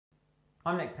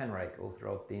I'm Nic Penrake, author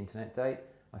of The Internet Date,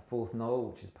 my fourth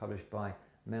novel, which is published by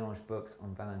Melange Books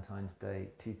on Valentine's Day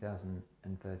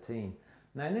 2013.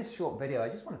 Now, in this short video, I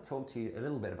just want to talk to you a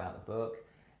little bit about the book,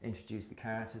 introduce the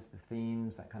characters, the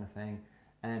themes, that kind of thing,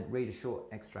 and read a short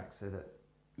extract so that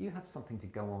you have something to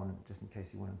go on just in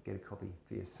case you want to get a copy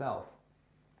for yourself.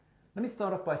 Let me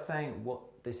start off by saying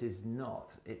what this is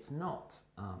not. It's not,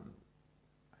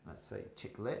 let's say,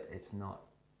 chick lit. It's not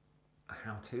a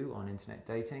how-to on internet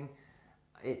dating.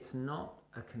 It's not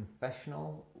a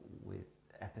confessional with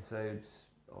episodes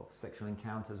of sexual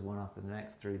encounters one after the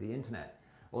next through the internet,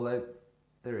 although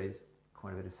there is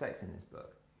quite a bit of sex in this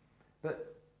book.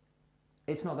 But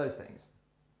it's not those things.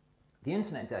 The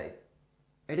internet date,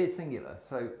 it is singular,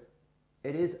 so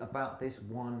it is about this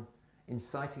one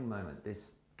inciting moment,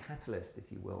 this catalyst, if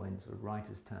you will, in sort of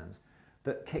writer's terms,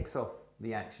 that kicks off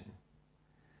the action.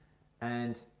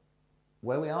 And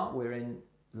where we are, we're in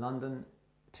London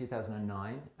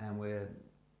 2009, and we're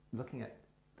looking at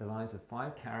the lives of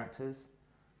 5 characters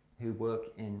who work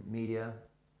in media,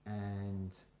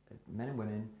 and men and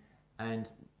women, and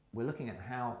we're looking at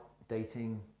how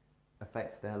dating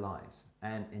affects their lives,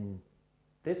 and in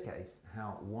this case,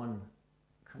 how one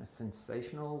kind of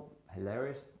sensational,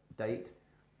 hilarious date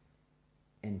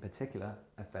in particular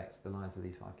affects the lives of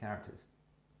these 5 characters.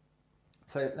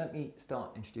 So let me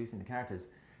start introducing the characters.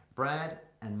 Brad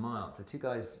and Miles, the 2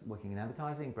 guys working in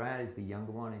advertising. Brad is the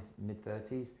younger one, he's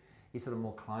mid-30s. He's sort of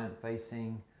more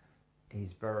client-facing.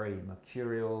 He's very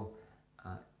mercurial,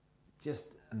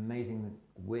 just amazing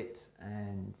wit,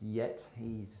 and yet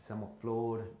he's somewhat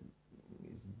flawed.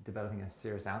 He's developing a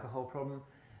serious alcohol problem.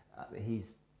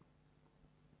 He's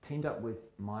teamed up with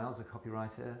Miles, a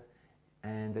copywriter,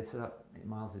 and they've set up,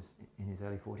 Miles is in his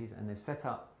early 40s, and they've set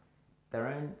up their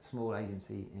own small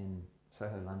agency in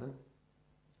Soho, London.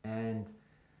 And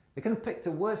they couldn't have picked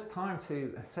a worse time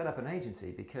to set up an agency,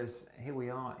 because here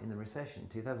we are in the recession,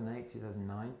 2008,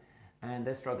 2009, and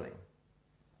they're struggling.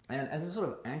 And as a sort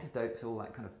of antidote to all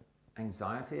that kind of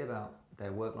anxiety about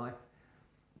their work life,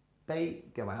 they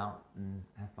go out and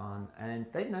have fun, and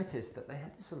they've noticed that they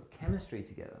have this sort of chemistry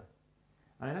together.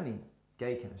 And I don't mean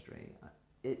gay chemistry.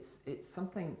 It's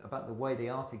something about the way they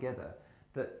are together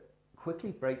that quickly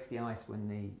breaks the ice when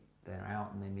they're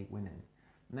out and they meet women.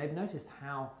 And they've noticed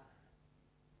how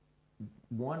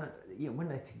when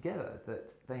they're together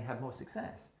that they have more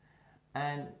success.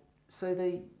 And so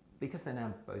because they're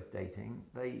now both dating,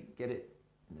 they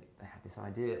have this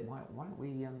idea, why don't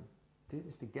we do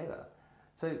this together?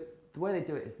 So the way they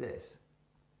do it is this.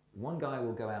 One guy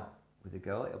will go out with a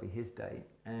girl, it'll be his date,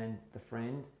 and the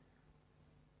friend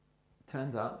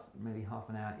turns up maybe half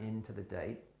an hour into the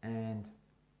date and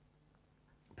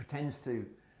pretends to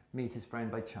meet his friend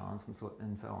by chance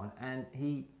and so on, and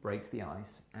he breaks the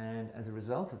ice, and as a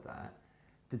result of that,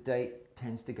 the date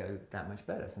tends to go that much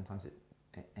better. Sometimes it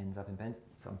ends up in bed,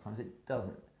 sometimes it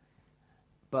doesn't.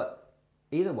 But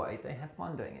either way, they have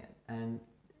fun doing it, and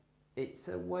it's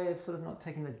a way of sort of not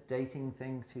taking the dating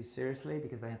thing too seriously,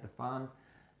 because they have the fun,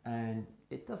 and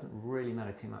it doesn't really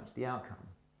matter too much, the outcome.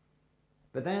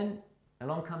 But then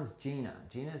along comes Gina.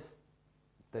 Gina's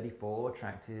 34,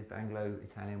 attractive,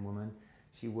 Anglo-Italian woman.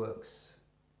 She works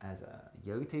as a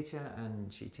yoga teacher,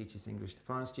 and she teaches English to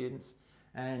foreign students.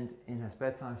 And in her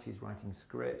spare time, she's writing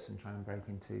scripts and trying to break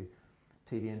into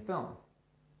TV and film.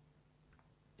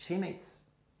 She meets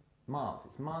Miles.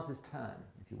 It's Miles's turn,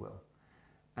 if you will.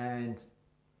 And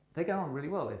they go on really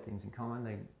well. They have things in common.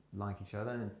 They like each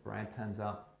other. And Brad turns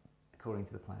up according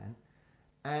to the plan.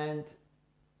 And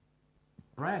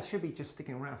Brad should be just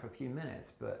sticking around for a few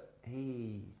minutes, but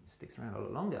he sticks around a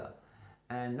lot longer.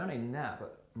 And not only that,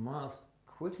 but Miles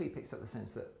quickly picks up the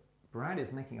sense that Brad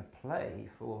is making a play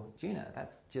for Gina.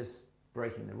 That's just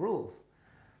breaking the rules.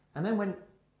 And then when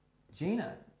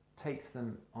Gina takes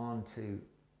them on to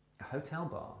a hotel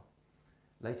bar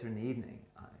later in the evening,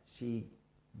 she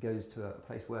goes to a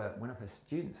place where one of her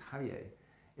students, Javier,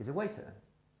 is a waiter.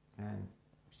 And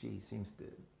she seems to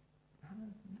have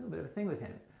a little bit of a thing with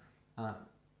him.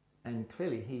 And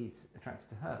clearly he's attracted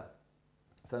to her.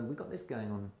 So we've got this going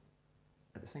on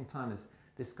at the same time as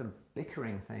this kind of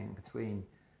bickering thing between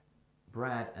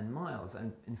Brad and Miles.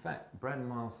 And in fact, Brad and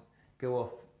Miles go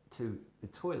off to the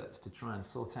toilets to try and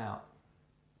sort out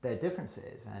their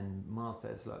differences. And Miles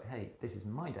says, look, hey, this is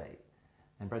my date.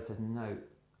 And Brad says, no,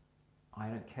 I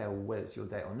don't care whether it's your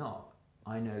date or not.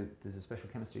 I know there's a special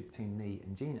chemistry between me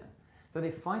and Gina. So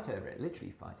they fight over it,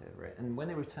 literally fight over it. And when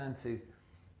they return to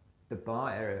the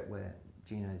bar area where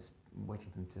Gina is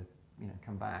waiting for them to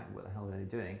come back, what the hell are they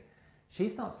doing? She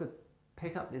starts to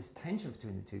pick up this tension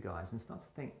between the 2 guys and starts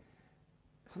to think,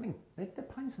 they're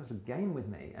playing some sort of game with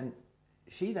me. And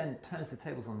she then turns the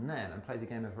tables on them and plays a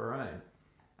game of her own.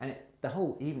 And the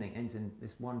whole evening ends in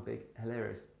this one big,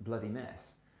 hilarious, bloody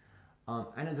mess.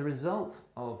 And as a result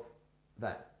of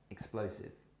that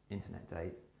explosive internet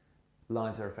date,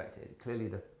 lives are affected. Clearly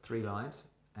the 3 lives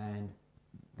and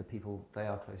the people they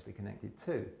are closely connected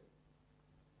to.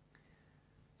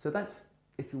 So that's,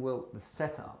 if you will, the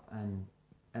setup,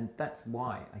 and that's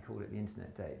why I called it the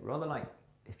internet date. Rather like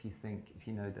if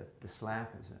you know the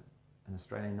Slap, it was an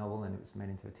Australian novel and it was made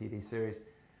into a TV series,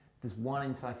 there's one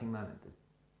inciting moment that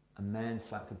a man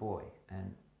slaps a boy,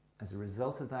 and as a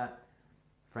result of that,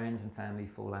 friends and family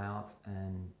fall out,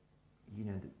 and you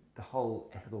know the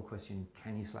whole ethical question,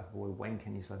 can you slap a boy, when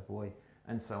can you slap a boy,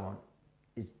 and so on,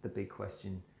 is the big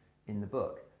question in the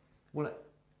book. Well,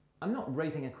 I'm not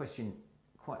raising a question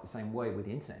quite the same way with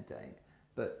the internet date,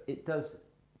 but it does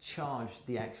charge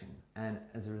the action, and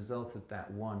as a result of that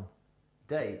one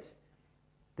date,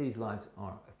 these lives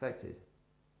are affected.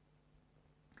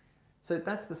 So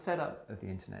that's the setup of the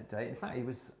internet date. In fact, it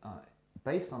was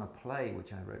based on a play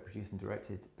which I wrote, produced and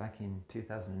directed back in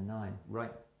 2009,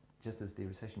 right just as the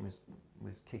recession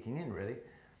was kicking in, really.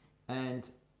 And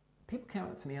people came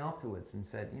up to me afterwards and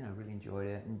said, you know, really enjoyed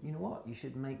it, and you know what, you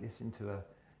should make this into a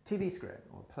TV script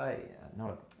or a play,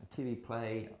 not a TV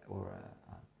play or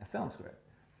a film script.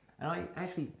 And I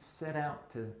actually set out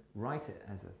to write it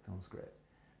as a film script.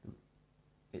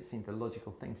 It seemed the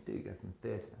logical thing to do, go from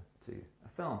theatre to a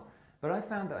film. But I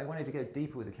found that I wanted to go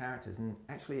deeper with the characters, and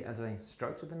actually as I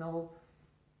structured the novel,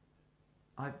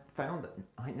 I found that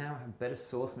I now have better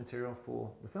source material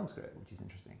for the film script, which is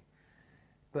interesting.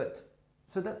 But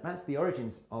so that's the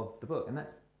origins of the book, and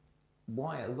that's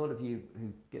why a lot of you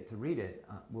who get to read it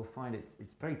will find it's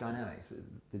very dynamic.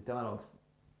 The dialogue's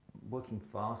working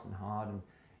fast and hard, and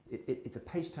it's a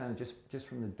page turner just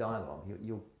from the dialogue.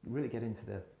 You'll really get into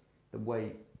the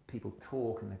way people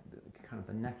talk and the kind of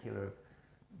vernacular of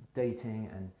dating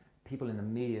and people in the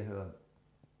media who are,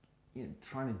 you know,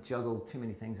 trying to juggle too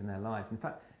many things in their lives. In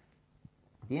fact,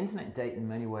 the internet date in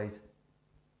many ways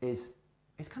is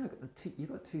kind of you've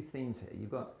got 2 themes here.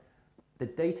 You've got the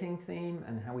dating theme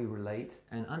and how we relate,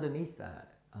 and underneath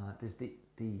that there's the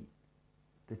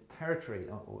territory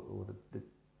or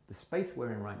the space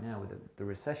we're in right now with the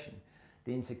recession,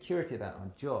 the insecurity about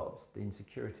our jobs, the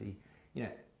insecurity, you know,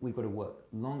 we've got to work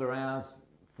longer hours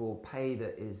for pay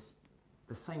that is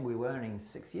the same we were earning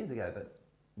 6 years ago, but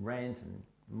rent and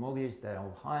mortgage, they're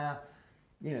all higher.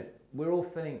 You know, we're all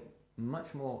feeling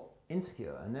much more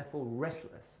insecure and therefore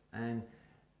restless, and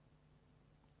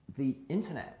the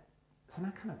internet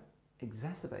somehow kind of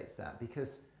exacerbates that,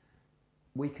 because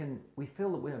we feel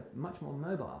that we're much more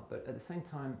mobile, but at the same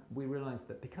time we realize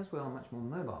that because we are much more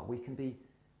mobile, we can be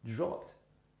dropped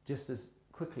just as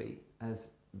quickly as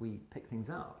we pick things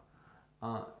up.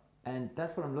 And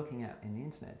that's what I'm looking at in the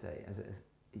internet day, as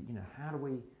you know, how do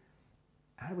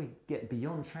we get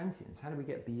beyond transience? How do we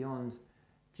get beyond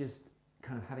just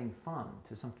kind of having fun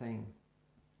to something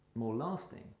more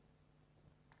lasting?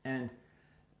 And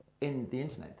in the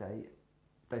internet day,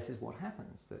 this is what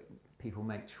happens, that people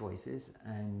make choices,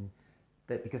 and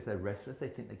that because they're restless, they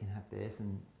think they can have this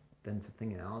and then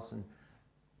something else, and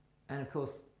of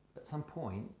course at some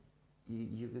point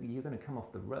you're going to come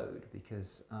off the road,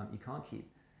 because you can't keep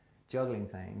juggling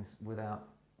things without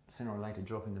sooner or later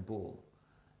dropping the ball.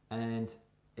 And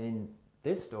in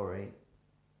this story,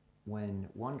 when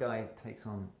one guy takes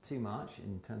on too much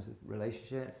in terms of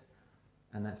relationships,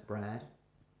 and that's Brad,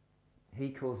 he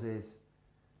causes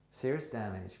serious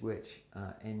damage which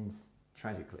ends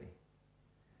tragically.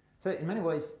 So in many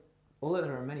ways, although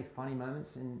there are many funny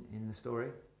moments in the story,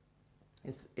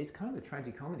 it's kind of a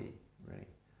tragicomedy, really.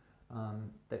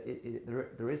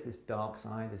 There is this dark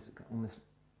side, this almost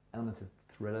element of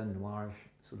thriller, noirish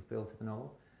sort of feel to the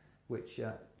novel, which, you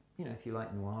know, if you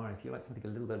like noir, if you like something a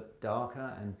little bit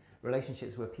darker, and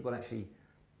relationships where people actually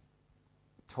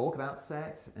talk about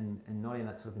sex, and not in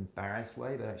that sort of embarrassed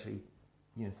way, but actually,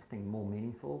 you know, something more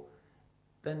meaningful,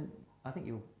 then I think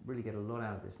you'll really get a lot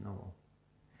out of this novel.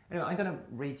 Anyway, I'm going to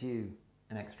read you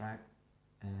an extract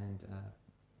and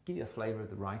give you a flavour of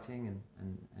the writing,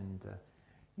 and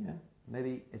you know,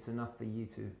 maybe it's enough for you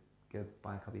to go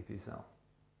buy a copy for yourself.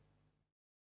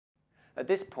 At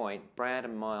this point, Brad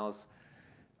and Miles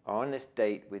are on this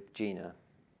date with Gina.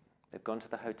 They've gone to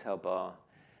the hotel bar,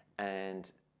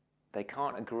 and they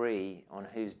can't agree on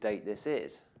whose date this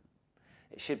is.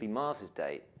 It should be Miles's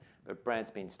date, but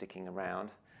Brad's been sticking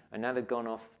around, and now they've gone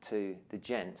off to the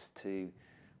gents to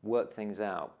work things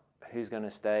out, who's going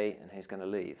to stay and who's going to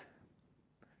leave.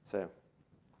 So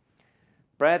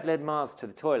Brad led Miles to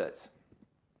the toilets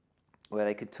where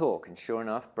they could talk, and sure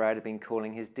enough, Brad had been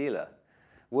calling his dealer.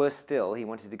 Worse still, he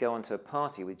wanted to go on to a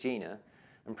party with Gina,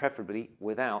 and preferably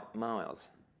without Miles.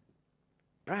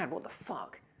 Brad, what the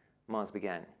fuck? Miles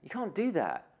began. You can't do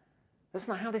that. That's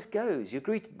not how this goes. You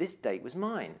agreed this date was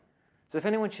mine. So if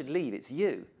anyone should leave, it's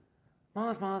you.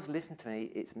 Miles, listen to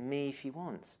me. It's me she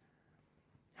wants.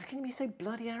 How can you be so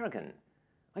bloody arrogant?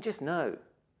 I just know.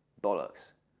 Bollocks.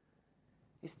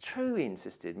 It's true, he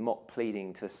insisted, mock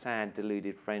pleading to a sad,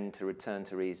 deluded friend to return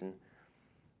to reason.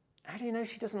 How do you know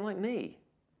she doesn't like me?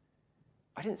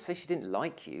 I didn't say she didn't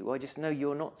like you. I just know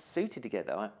you're not suited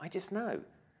together. I just know.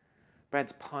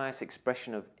 Brad's pious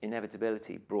expression of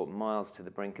inevitability brought Miles to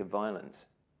the brink of violence.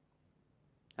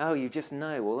 Oh, you just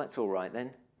know. Well, that's all right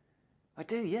then. I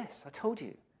do, yes, I told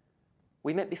you.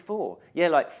 We met before. Yeah,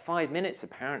 like 5 minutes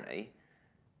apparently.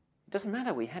 It doesn't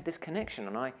matter, we had this connection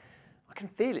and I can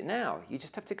feel it now. You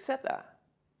just have to accept that.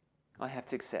 I have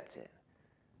to accept it.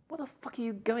 What the fuck are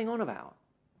you going on about?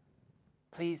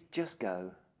 Please just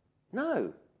go.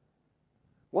 No.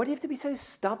 Why do you have to be so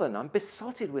stubborn? I'm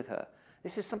besotted with her.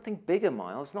 This is something bigger,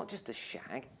 Miles, not just a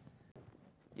shag.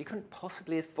 You couldn't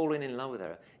possibly have fallen in love with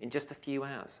her in just a few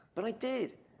hours. But I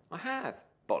did. I have.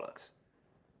 Bollocks.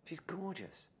 She's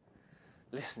gorgeous.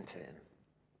 Listen to him.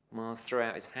 Miles threw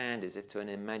out his hand as if to an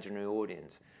imaginary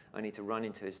audience, only to run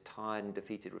into his tired and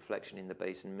defeated reflection in the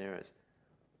basin mirrors.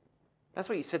 That's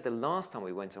what you said the last time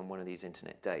we went on one of these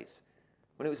internet dates,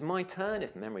 when it was my turn,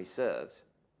 if memory serves.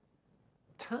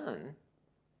 Turn?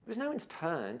 It was no one's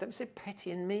turn. Don't be so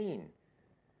petty and mean.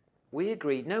 We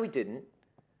agreed. No, we didn't.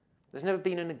 There's never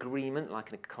been an agreement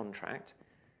like a contract.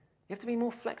 You have to be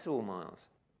more flexible, Miles.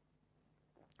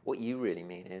 What you really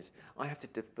mean is, I have to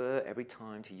defer every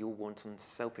time to your wanton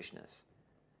selfishness.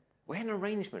 We had an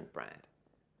arrangement, Brad.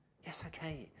 Yes,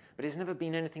 okay, but it's never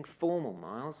been anything formal,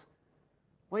 Miles.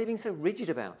 Why are you being so rigid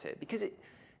about it? Because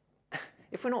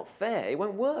if we're not fair, it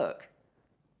won't work.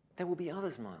 There will be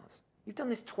others, Miles. You've done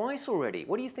this twice already.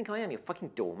 What do you think I am, your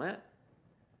fucking doormat?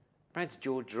 Brad's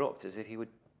jaw dropped as if he were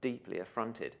deeply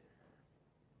affronted.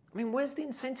 I mean, where's the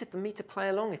incentive for me to play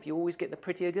along if you always get the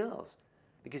prettier girls?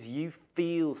 Because you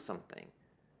feel something.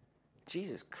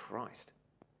 Jesus Christ.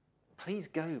 Please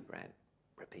go, Brad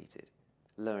repeated,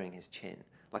 lowering his chin,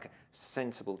 like a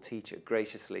sensible teacher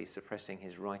graciously suppressing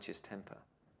his righteous temper.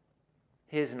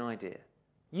 Here's an idea.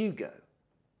 You go.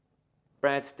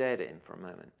 Brad stared at him for a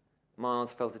moment.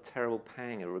 Miles felt a terrible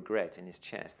pang of regret in his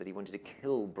chest that he wanted to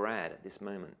kill Brad at this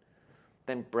moment.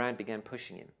 Then Brad began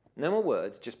pushing him. No more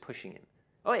words, just pushing him.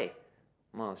 Oi!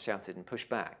 Miles shouted and pushed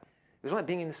back. It was like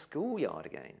being in the schoolyard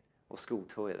again, or school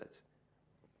toilets.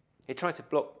 He tried to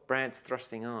block Brad's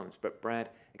thrusting arms, but Brad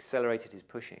accelerated his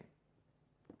pushing.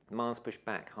 Miles pushed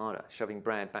back harder, shoving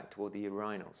Brad back toward the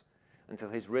urinals, until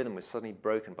his rhythm was suddenly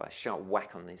broken by a sharp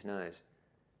whack on his nose.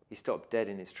 He stopped dead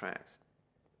in his tracks.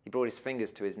 He brought his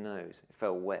fingers to his nose. It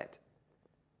felt wet.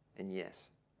 And yes,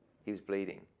 he was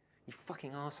bleeding. You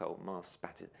fucking arsehole, Miles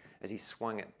spattered as he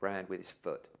swung at Brad with his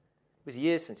foot. It was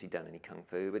years since he'd done any kung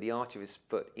fu, but the arch of his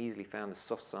foot easily found the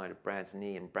soft side of Brad's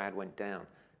knee and Brad went down,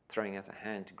 throwing out a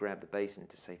hand to grab the basin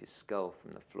to save his skull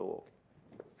from the floor.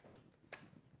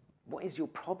 What is your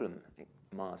problem?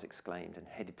 Miles exclaimed and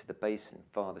headed to the basin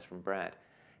farthest from Brad,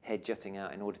 head jutting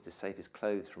out in order to save his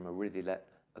clothes from a rivulet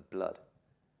of blood.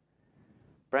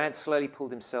 Brad slowly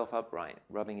pulled himself upright,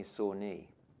 rubbing his sore knee.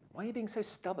 Why are you being so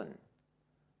stubborn?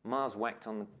 Miles whacked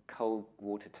on the cold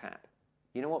water tap.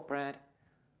 You know what, Brad?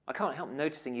 I can't help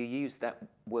noticing you use that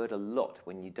word a lot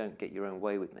when you don't get your own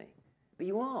way with me. But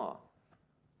you are.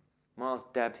 Miles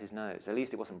dabbed his nose. At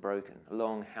least it wasn't broken. A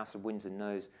long House of Windsor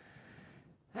nose.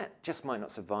 That just might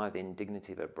not survive the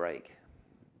indignity of a break.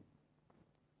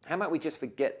 How about we just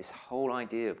forget this whole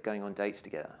idea of going on dates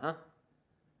together, huh?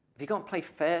 If you can't play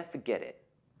fair, forget it.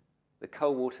 The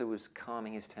cold water was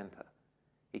calming his temper.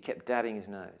 He kept dabbing his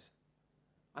nose.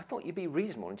 I thought you'd be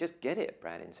reasonable and just get it,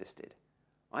 Brad insisted.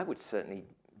 I would certainly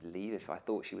leave if I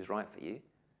thought she was right for you.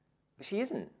 But she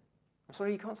isn't. I'm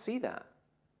sorry you can't see that.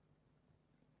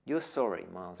 You're sorry,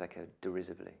 Miles echoed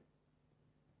derisively.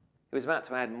 He was about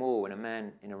to add more when a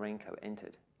man in a raincoat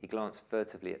entered. He glanced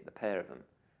furtively at the pair of them,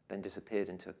 then disappeared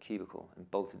into a cubicle and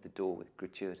bolted the door with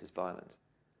gratuitous violence.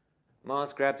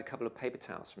 Miles grabbed a couple of paper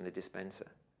towels from the dispenser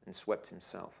and swept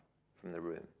himself from the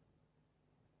room.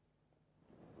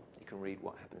 You can read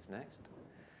what happens next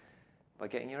by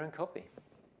getting your own copy.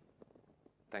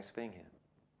 Thanks for being here.